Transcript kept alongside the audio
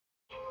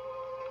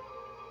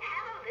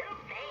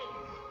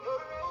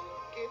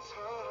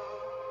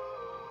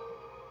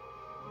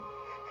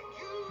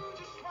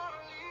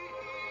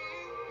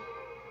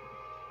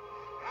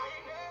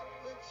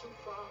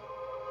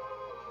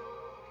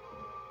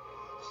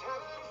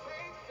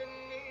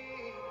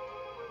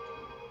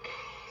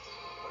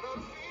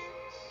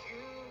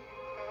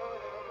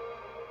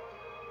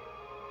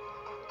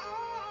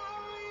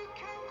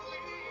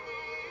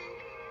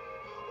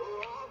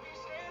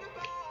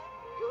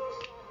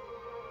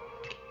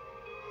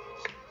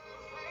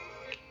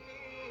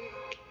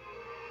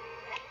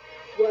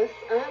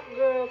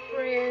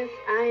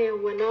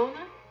am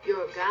Winona,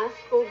 your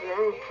gospel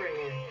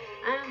girlfriend.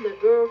 I am the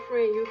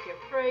girlfriend you can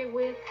pray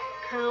with,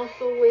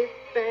 counsel with,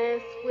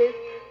 fast with,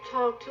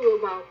 talk to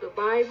about the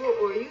Bible,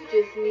 or you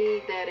just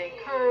need that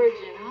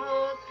encouraging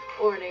hug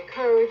or an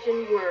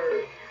encouraging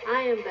word.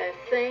 I am that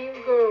same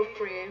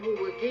girlfriend who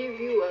will give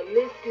you a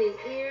listening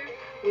ear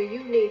when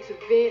you need to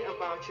vent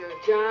about your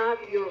job,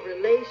 your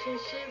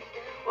relationships,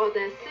 or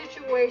that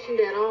situation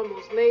that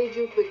almost made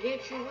you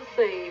forget you were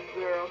saved,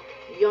 girl.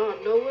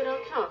 Y'all know what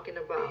I'm talking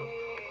about.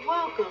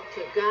 Welcome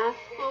to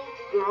Gospel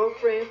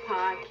Girlfriend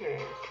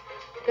Podcast.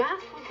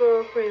 Gospel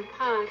Girlfriend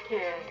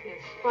Podcast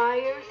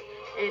inspires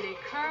and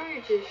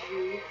encourages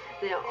you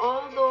that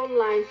although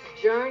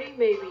life's journey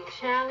may be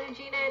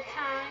challenging at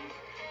times,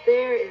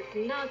 there is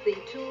nothing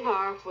too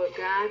hard for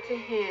God to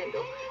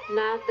handle.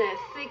 Not that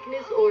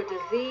sickness or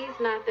disease,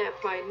 not that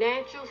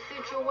financial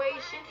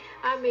situation.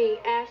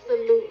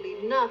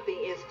 Absolutely nothing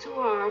is too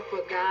hard for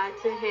God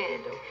to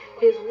handle.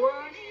 His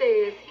word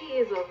says he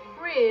is a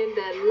friend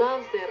that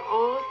loves at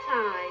all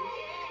times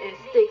and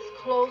sticks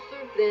closer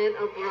than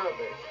a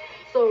brother.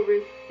 So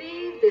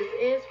receive this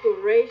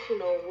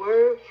inspirational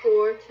word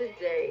for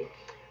today.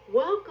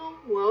 Welcome,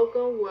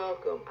 welcome,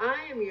 welcome.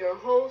 I am your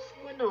host,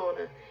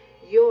 Winona,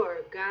 your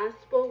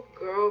gospel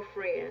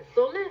girlfriend.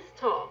 So let's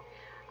talk.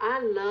 I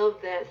love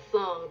that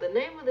song. The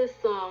name of this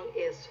song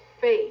is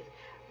Faith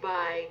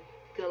by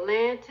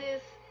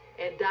Galantis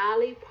and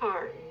Dolly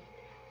Parton,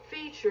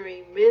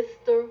 featuring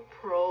Mr.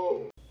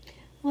 Pro.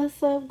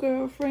 What's up,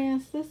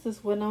 girlfriends? This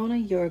is Winona,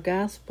 your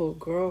gospel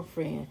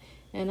girlfriend,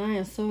 and I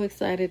am so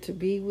excited to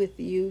be with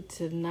you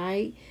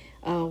tonight.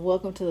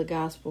 Welcome to the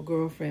Gospel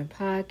Girlfriend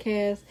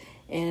Podcast,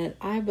 and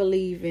I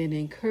believe in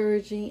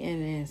encouraging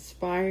and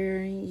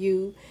inspiring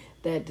you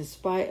that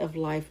despite of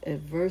life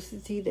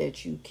adversity,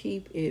 that you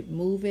keep it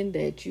moving,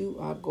 that you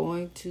are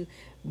going to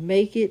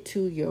make it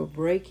to your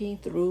breaking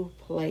through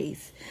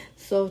place.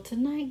 So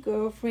tonight,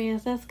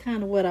 girlfriends, that's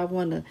kind of what I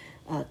want to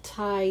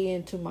tie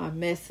into my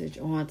message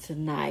on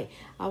tonight.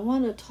 I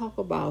want to talk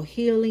about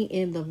healing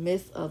in the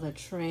midst of the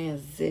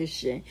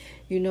transition.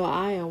 You know,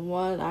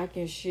 I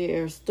can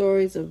share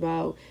stories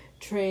about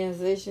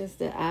transitions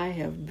that I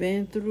have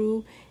been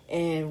through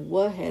and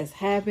what has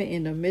happened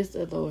in the midst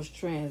of those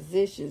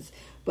transitions.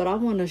 But I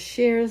want to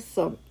share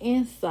some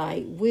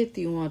insight with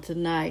you on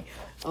tonight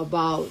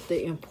about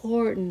the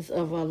importance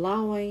of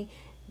allowing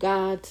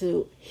God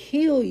to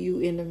heal you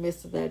in the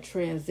midst of that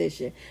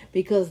transition,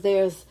 because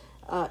there's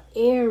an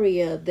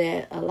area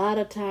that a lot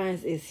of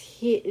times is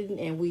hidden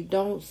and we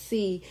don't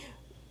see.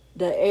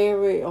 The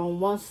area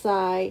on one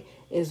side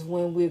is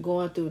when we're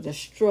going through the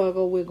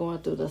struggle, we're going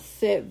through the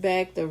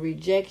setback, the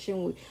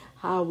rejection,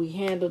 how we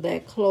handle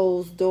that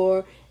closed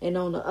door. And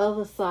on the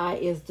other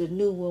side is the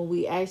new, when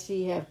we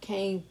actually have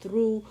came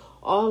through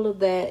all of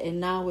that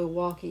and now we're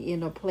walking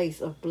in a place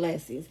of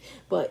blessings.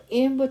 But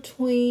in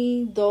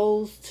between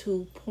those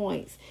 2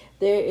 points,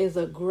 there is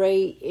a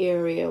gray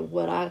area,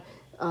 what I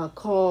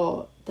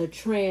call the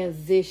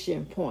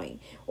transition point.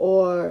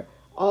 Or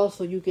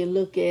also you can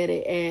look at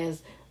it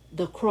as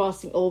the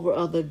crossing over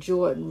of the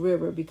Jordan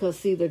River, because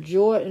see, the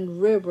Jordan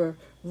River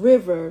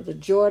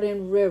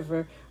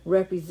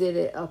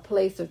represented a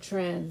place of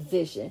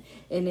transition,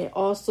 and it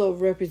also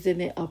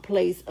represented a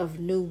place of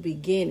new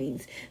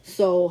beginnings.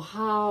 So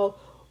how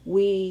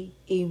we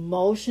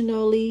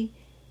emotionally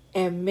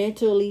and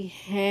mentally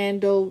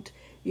handled,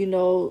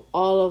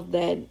 all of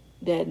that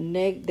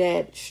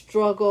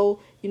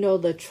struggle,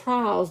 the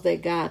trials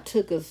that God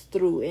took us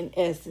through, in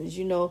essence,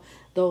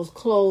 those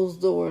closed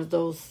doors,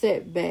 those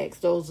setbacks,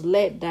 those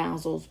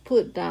letdowns, those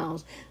put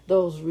downs,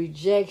 those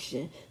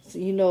rejections.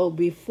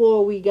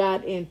 Before we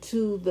got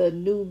into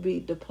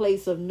the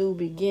place of new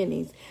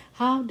beginnings,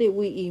 how did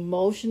we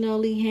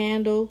emotionally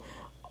handle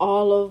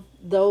all of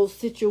those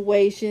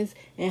situations,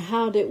 and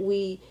how did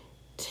we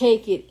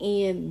take it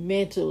in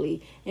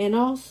mentally? And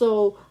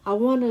also, I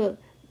want to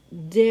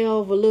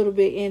delve a little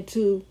bit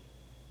into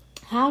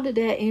how did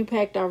that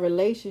impact our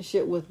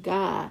relationship with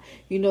God?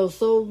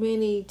 So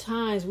many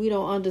times we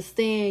don't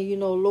understand,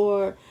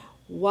 Lord,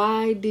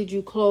 why did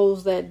you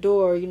close that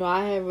door?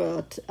 I have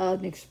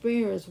an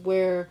experience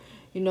where,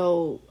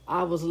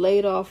 I was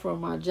laid off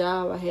from my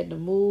job. I had to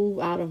move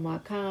out of my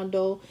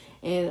condo,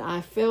 and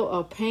I felt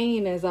a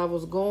pain as I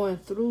was going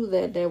through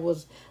that. That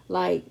was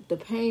like the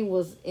pain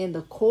was in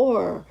the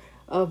core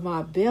of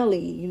my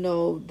belly,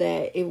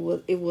 that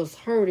it was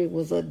hurt. It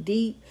was a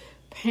deep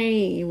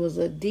pain. It was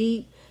a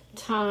deep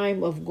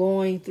time of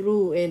going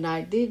through, and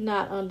I did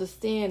not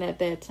understand at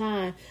that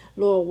time,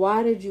 Lord,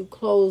 why did you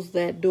close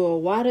that door?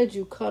 Why did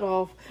you cut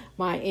off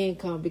my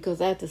income?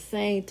 Because at the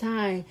same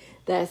time,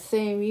 that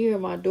same year,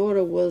 my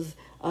daughter was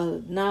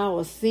now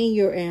a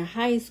senior in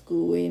high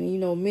school,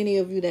 and many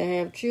of you that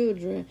have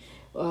children,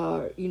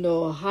 high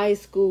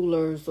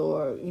schoolers,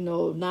 or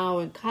now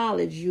in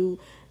college,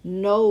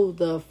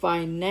 the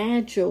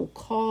financial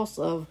cost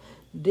of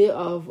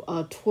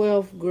a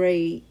 12th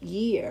grade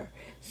year.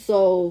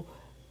 So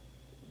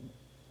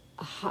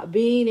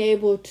being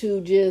able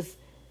to just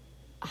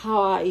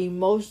how I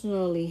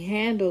emotionally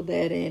handled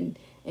that, and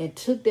and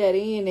took that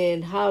in,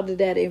 and how did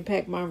that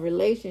impact my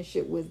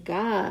relationship with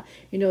God?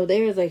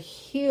 There's a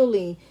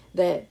healing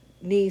that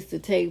needs to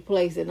take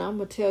place. And I'm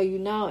going to tell you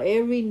now,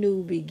 every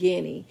new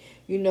beginning,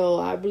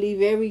 I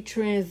believe every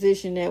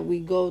transition that we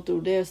go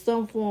through, there's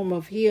some form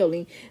of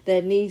healing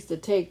that needs to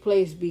take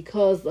place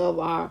because of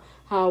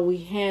how we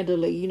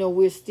handle it.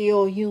 We're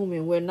still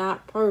human. We're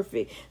not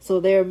perfect.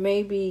 So there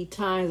may be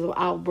times of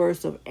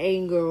outbursts of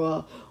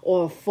anger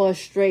or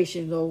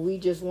frustration, or we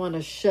just want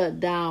to shut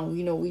down.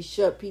 We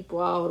shut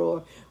people out,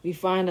 or we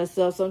find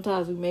ourselves,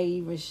 sometimes we may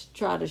even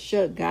try to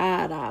shut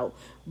God out.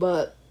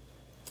 But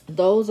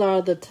those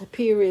are the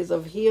periods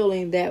of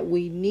healing that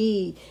we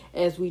need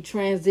as we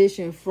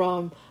transition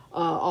from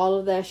all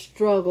of that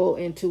struggle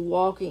into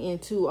walking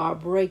into our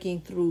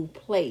breaking through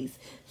place.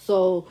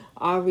 So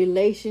our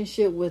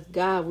relationship with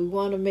God, we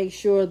want to make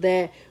sure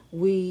that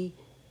we,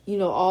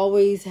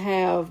 always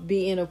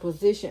be in a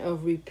position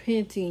of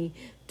repenting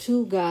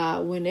to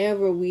God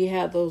whenever we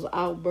have those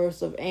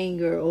outbursts of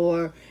anger,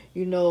 or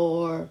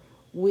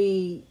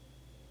we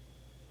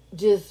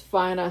just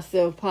find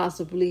ourselves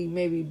possibly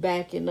maybe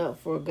backing up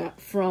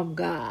from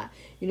God,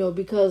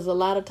 because a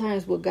lot of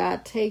times what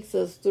God takes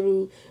us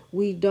through,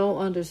 we don't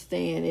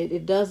understand it.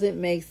 It doesn't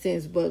make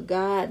sense, but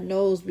God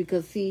knows,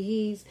 because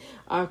He's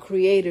our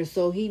creator.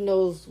 So He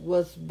knows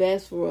what's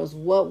best for us,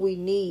 what we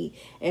need.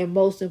 And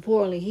most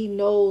importantly, He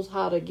knows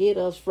how to get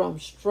us from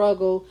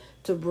struggle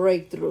to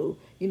breakthrough.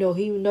 He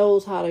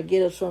knows how to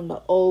get us from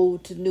the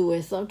old to new.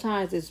 And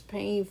sometimes it's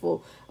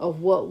painful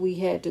of what we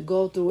had to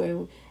go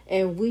through.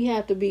 And we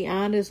have to be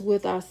honest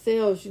with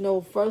ourselves.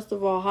 First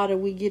of all, how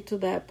did we get to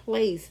that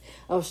place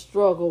of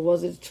struggle?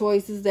 Was it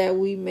choices that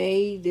we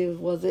made?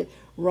 Was it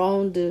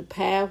wrong, the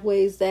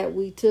pathways that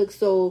we took?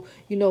 So,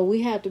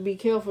 we have to be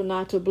careful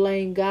not to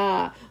blame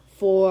God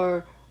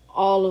for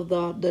all of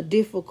the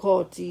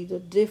difficulty, the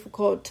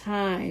difficult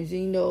times,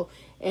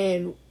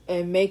 and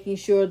making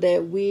sure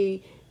that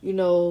we,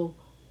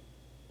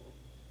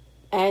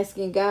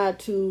 asking God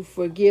to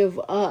forgive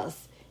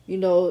us,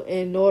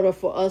 in order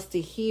for us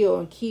to heal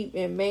and keep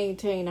and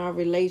maintain our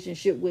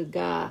relationship with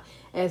God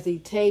as He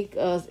take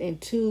us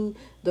into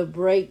the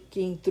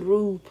breaking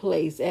through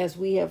place, as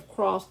we have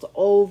crossed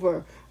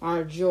over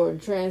our Jordan,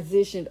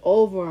 transitioned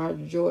over our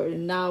Jordan,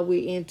 and now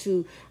we're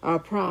into our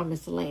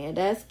promised land.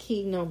 That's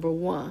key number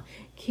 1.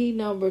 Key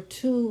number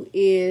 2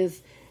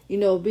 is,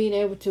 being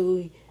able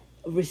to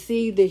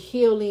receive the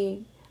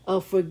healing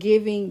of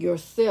forgiving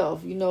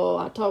yourself.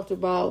 I talked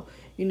about,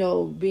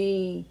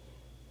 being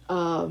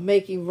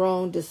making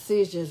wrong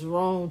decisions,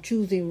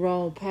 choosing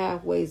wrong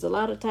pathways. A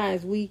lot of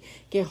times we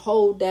can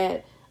hold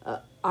that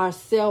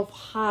ourself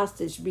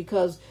hostage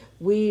because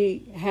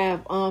we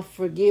have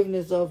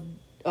unforgiveness of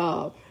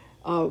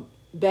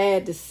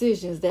bad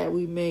decisions that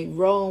we made,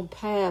 wrong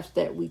paths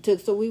that we took.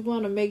 So we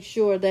want to make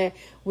sure that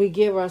we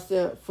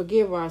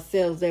forgive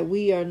ourselves, that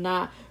we are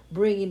not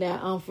bringing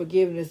that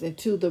unforgiveness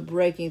into the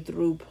breaking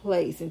through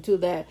place, into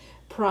that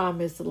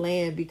promised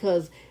land.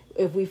 Because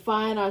if we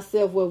find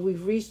ourselves where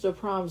we've reached the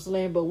promised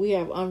land, but we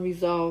have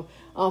unresolved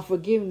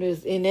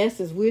unforgiveness, in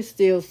essence, we're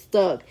still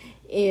stuck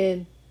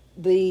in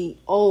the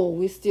old.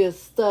 We're still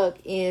stuck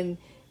in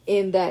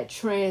that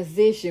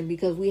transition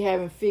because we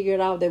haven't figured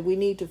out that we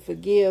need to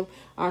forgive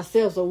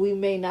ourselves, or we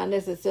may not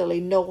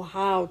necessarily know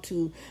how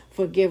to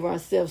forgive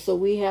ourselves. So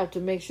we have to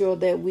make sure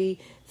that we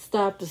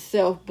stop the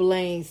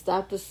self-blame,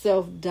 stop the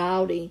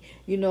self-doubting,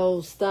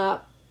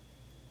 stop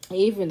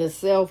even the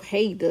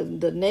self-hate,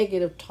 the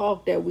negative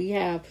talk that we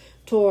have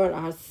toward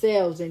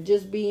ourselves, and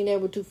just being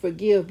able to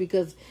forgive.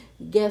 Because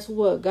guess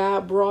what?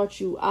 God brought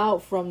you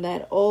out from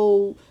that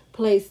old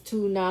place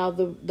to now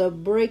the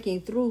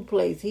breaking through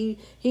place. He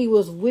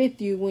was with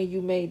you when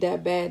you made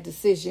that bad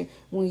decision,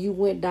 when you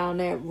went down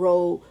that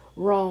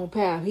wrong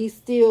path. He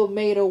still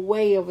made a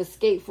way of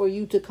escape for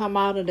you to come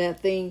out of that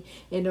thing,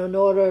 and in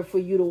order for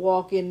you to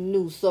walk in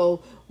new.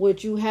 So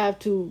what you have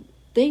to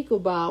think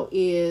about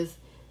is,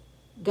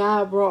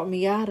 God brought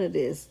me out of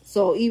this.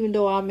 So even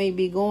though I may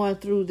be going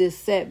through this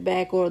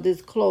setback or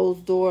this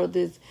closed door,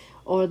 this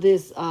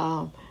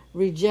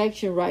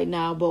rejection right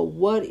now, but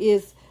what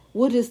is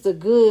the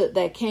good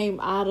that came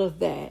out of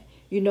that?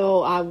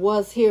 I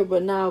was here,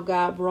 but now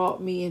God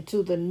brought me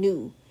into the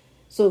new.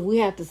 So we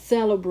have to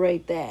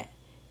celebrate that,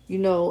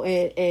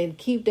 and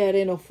keep that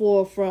in the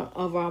forefront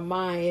of our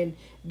mind, and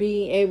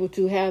being able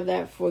to have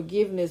that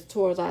forgiveness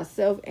towards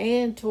ourselves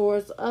and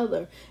towards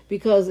others.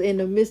 Because in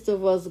the midst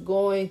of us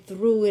going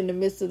through, in the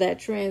midst of that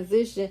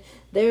transition,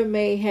 there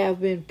may have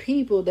been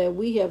people that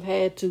we have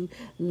had to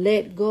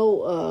let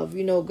go of.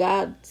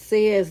 God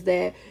says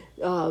that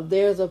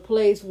there's a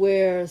place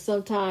where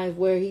sometimes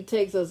where He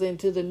takes us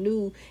into the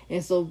new,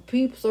 and so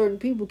certain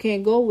people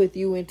can't go with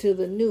you into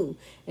the new.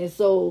 And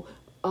so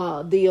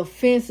the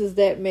offenses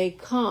that may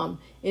come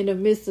in the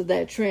midst of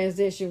that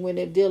transition when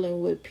they're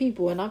dealing with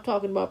people. And I'm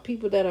talking about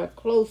people that are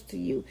close to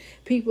you,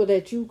 people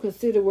that you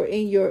consider were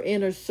in your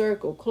inner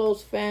circle,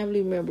 close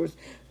family members,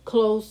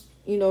 close,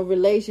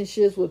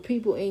 relationships with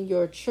people in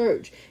your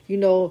church.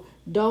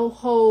 Don't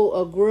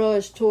hold a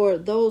grudge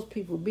toward those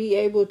people. Be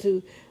able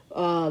to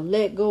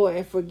let go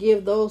and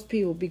forgive those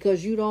people,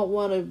 because you don't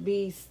want to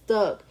be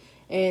stuck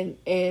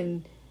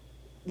and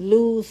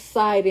lose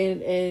sight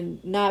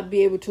and not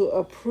be able to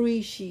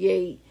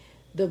appreciate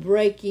the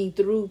breaking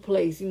through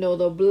place,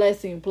 the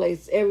blessing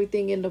place,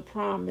 everything in the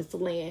promised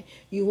land.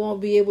 You won't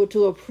be able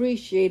to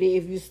appreciate it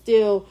if you're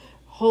still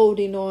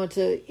holding on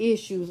to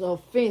issues,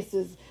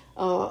 offenses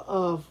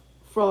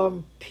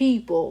from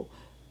people,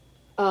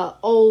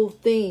 old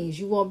things.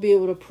 You won't be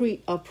able to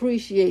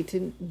appreciate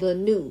the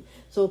new.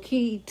 So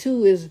key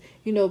 2 is,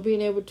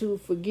 being able to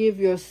forgive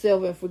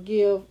yourself and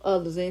forgive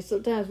others. And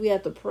sometimes we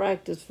have to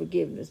practice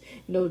forgiveness.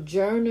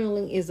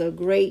 Journaling is a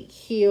great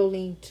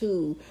healing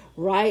tool.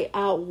 Write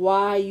out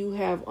why you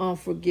have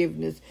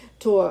unforgiveness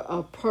toward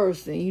a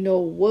person.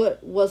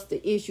 What's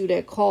the issue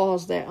that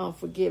caused that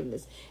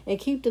unforgiveness. And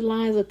keep the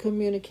lines of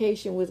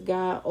communication with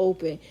God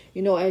open.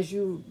 As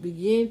you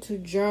begin to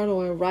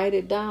journal and write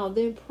it down,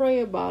 then pray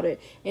about it.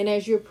 And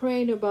as you're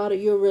praying about it,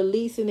 you're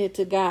releasing it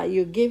to God.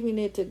 You're giving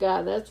it to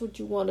God. That's what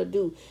you want to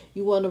do.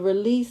 You want to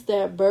release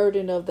that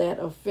burden of that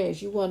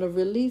offense. You want to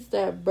release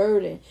that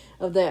burden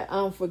of that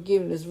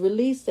unforgiveness.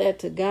 Release that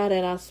to God.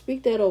 And I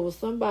speak that over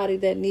somebody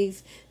that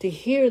needs to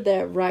hear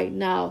that right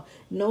now.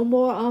 No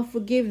more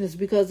unforgiveness,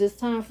 because it's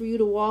time for you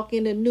to walk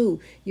in the new.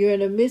 You're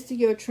in the midst of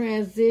your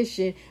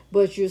transition,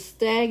 but you're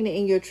stagnant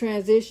in your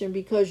transition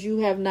because you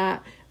have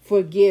not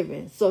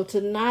forgiven. So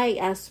tonight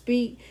I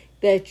speak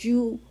that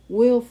you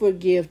will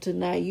forgive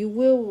tonight. You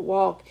will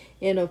walk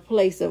in a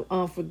place of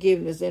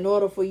unforgiveness in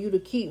order for you to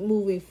keep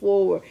moving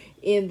forward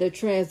in the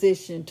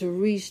transition to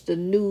reach the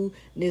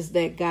newness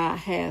that God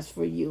has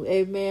for you.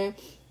 Amen.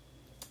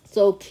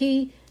 So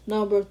key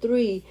number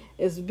 3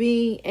 is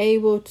being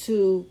able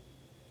to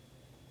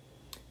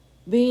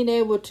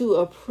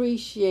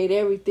appreciate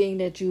everything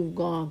that you've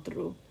gone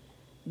through.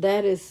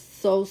 That is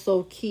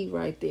so key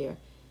right there.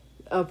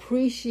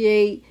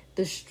 Appreciate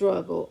the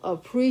struggle.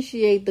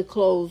 Appreciate the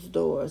closed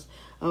doors.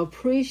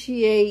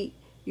 Appreciate,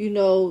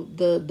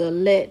 the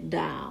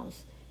letdowns.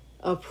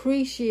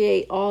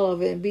 Appreciate all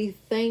of it and be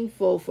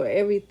thankful for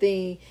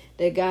everything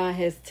that God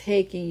has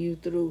taken you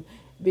through.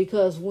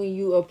 Because when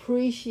you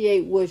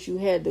appreciate what you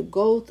had to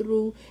go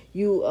through,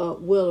 you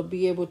will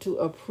be able to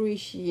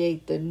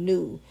appreciate the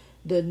new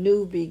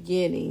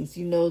beginnings,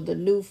 the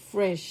new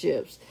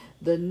friendships,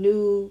 the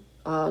new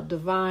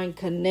divine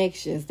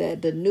connections,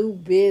 that the new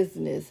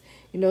business,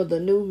 the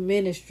new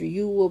ministry.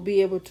 You will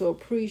be able to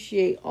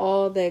appreciate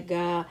all that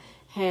God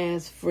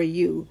has for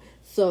you.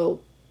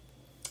 So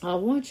I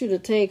want you to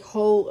take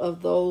hold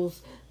of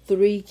those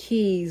 3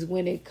 keys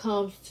when it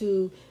comes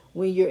to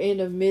when you're in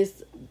the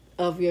midst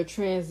of your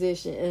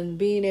transition and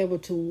being able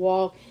to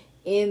walk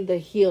in the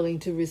healing,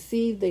 to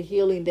receive the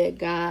healing that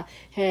God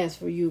has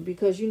for you.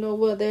 Because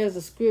there's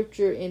a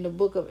scripture in the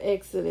book of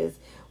Exodus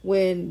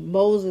when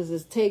Moses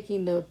is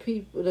taking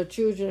the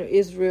children of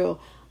Israel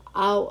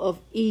out of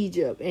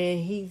Egypt,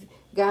 and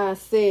God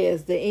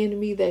says, the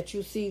enemy that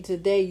you see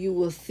today, you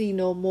will see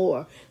no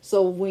more.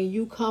 So when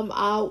you come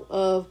out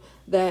of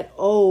that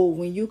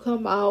when you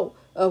come out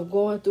of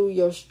going through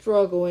your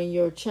struggle and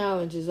your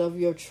challenges, of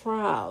your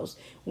trials,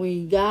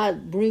 when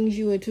God brings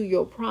you into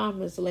your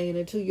promised land,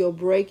 into your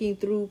breaking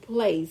through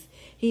place,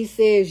 He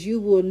says you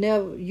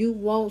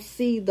won't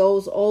see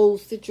those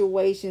old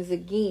situations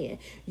again.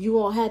 You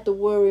won't have to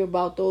worry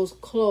about those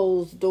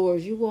closed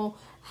doors. You won't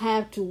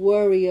have to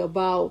worry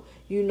about,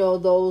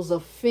 those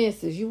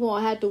offenses. You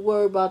won't have to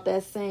worry about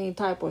that same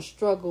type of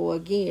struggle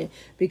again,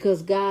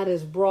 because God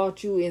has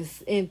brought you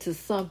into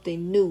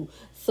something new,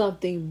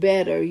 something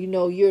better.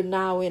 You're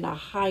now in a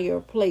higher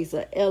place,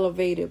 an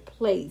elevated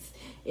place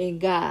in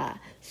God.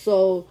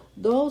 So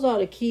those are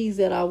the keys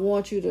that I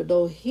want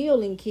those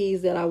healing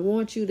keys that I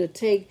want you to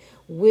take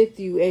with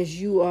you as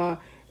you are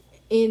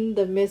in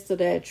the midst of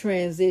that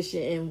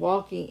transition and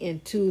walking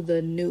into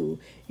the new.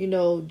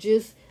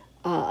 Just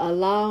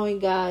allowing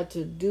God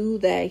to do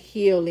that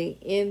healing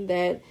in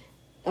that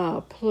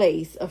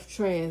place of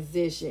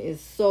transition is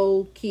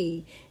so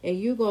key. And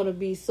you're going to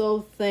be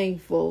so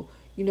thankful,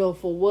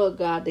 for what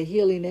the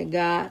healing that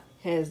God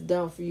has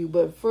done for you.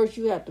 But first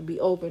you have to be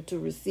open to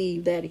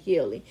receive that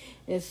healing.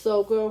 And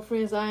so,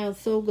 girlfriends, I am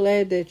so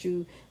glad that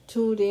you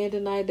tuned in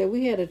tonight, that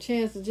we had a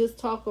chance to just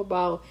talk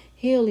about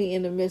healing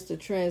in the midst of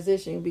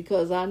transition,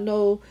 because I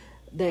know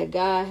that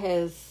God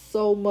has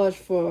so much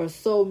for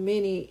so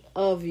many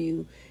of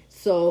you.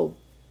 So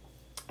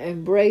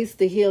embrace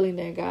the healing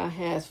that God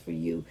has for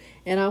you.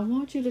 And I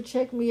want you to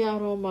check me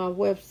out on my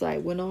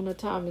website,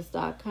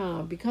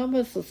 WinonaThomas.com. Become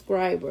a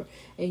subscriber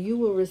and you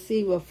will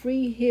receive a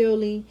free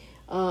healing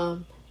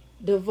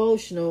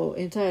devotional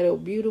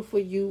entitled Beautiful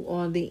You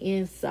on the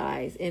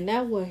Insides. And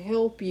that will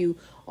help you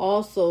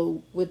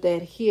also with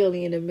that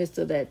healing in the midst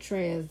of that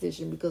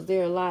transition, because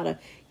there are a lot of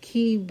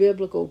key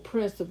biblical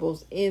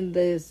principles in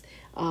this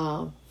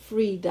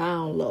free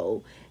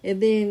download.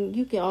 And then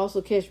you can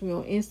also catch me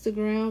on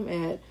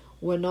Instagram at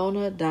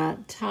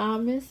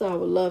Winona.Thomas. I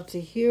would love to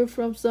hear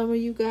from some of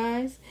you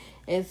guys.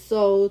 And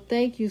so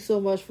thank you so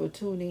much for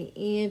tuning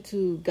in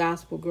to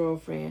Gospel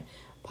Girlfriend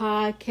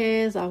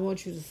Podcast. I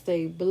want you to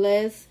stay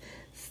blessed,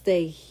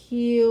 Stay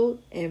healed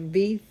and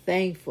be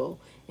thankful.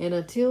 And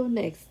until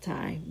next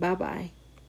time, bye-bye.